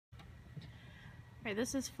Alright,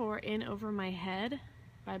 this is for In Over My Head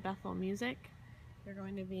by Bethel Music. You're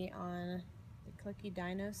going to be on the Clicky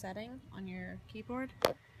Dyno setting on your keyboard.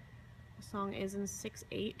 The song is in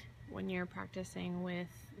 6/8 when you're practicing with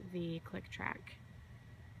the click track.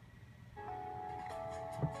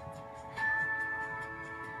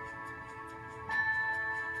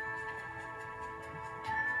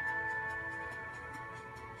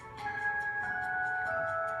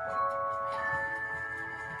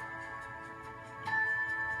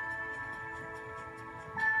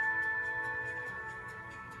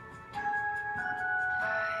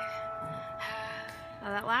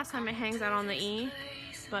 That last time it hangs out on the E,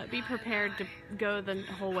 but be prepared to go the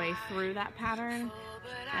whole way through that pattern,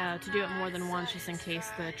 to do it more than once just in case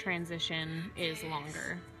the transition is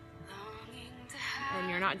longer. And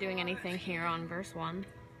you're not doing anything here on verse 1.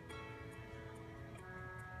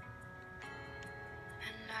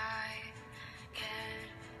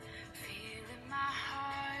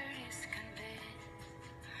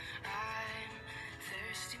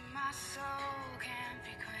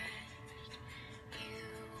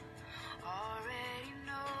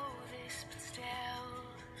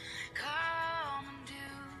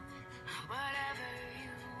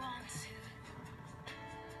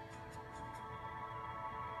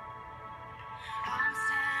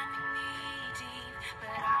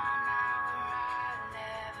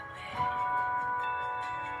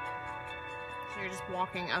 You're just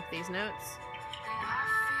walking up these notes.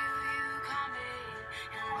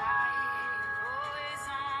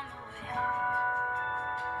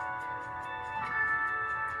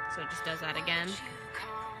 So it just does that again.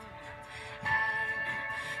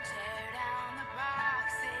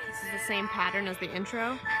 This is the same pattern as the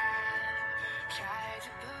intro.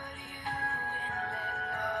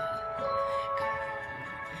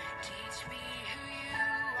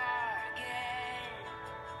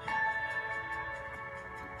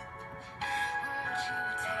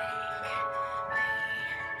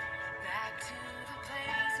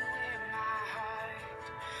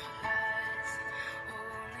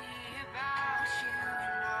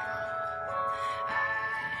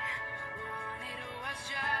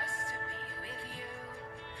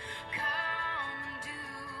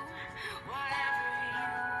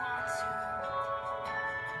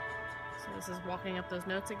 This is walking up those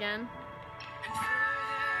notes again.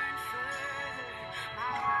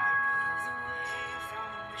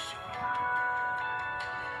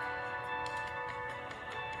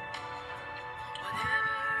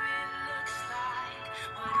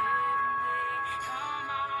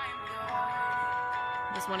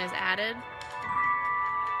 This one is added.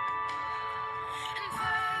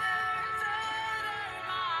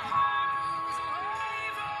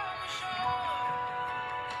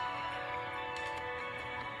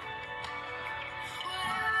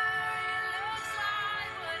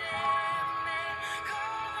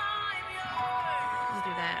 Do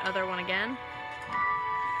that other one again.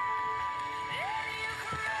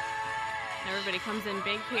 Everybody comes in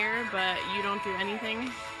big here, but you don't do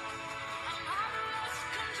anything.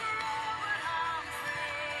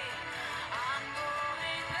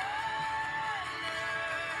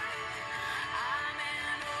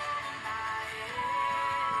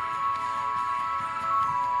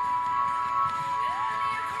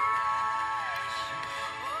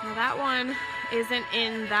 Now that one isn't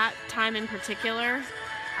in that time in particular,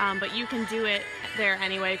 but you can do it there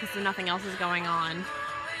anyway because nothing else is going on.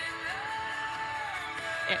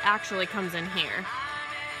 It actually comes in here.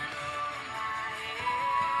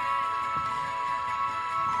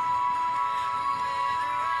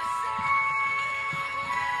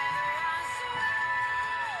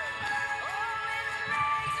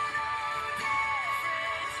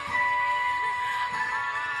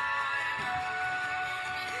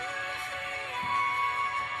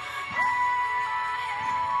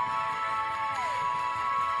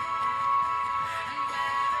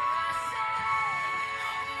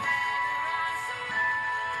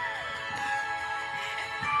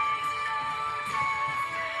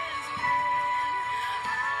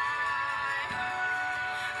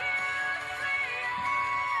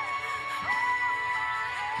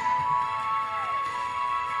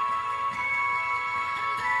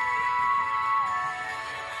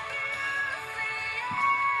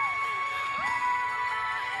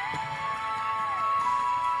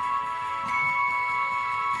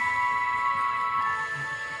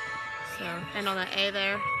 And on the A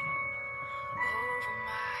there.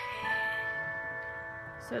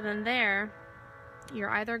 So then there, You're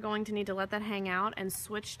either going to need to let that hang out and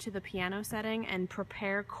switch to the piano setting and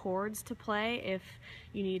prepare chords to play if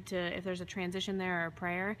you need to, if there's a transition there or a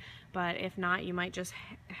prayer, but if not, you might just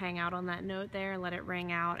hang out on that note there, let it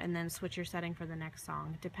ring out, and then switch your setting for the next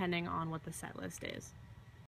song, depending on what the set list is.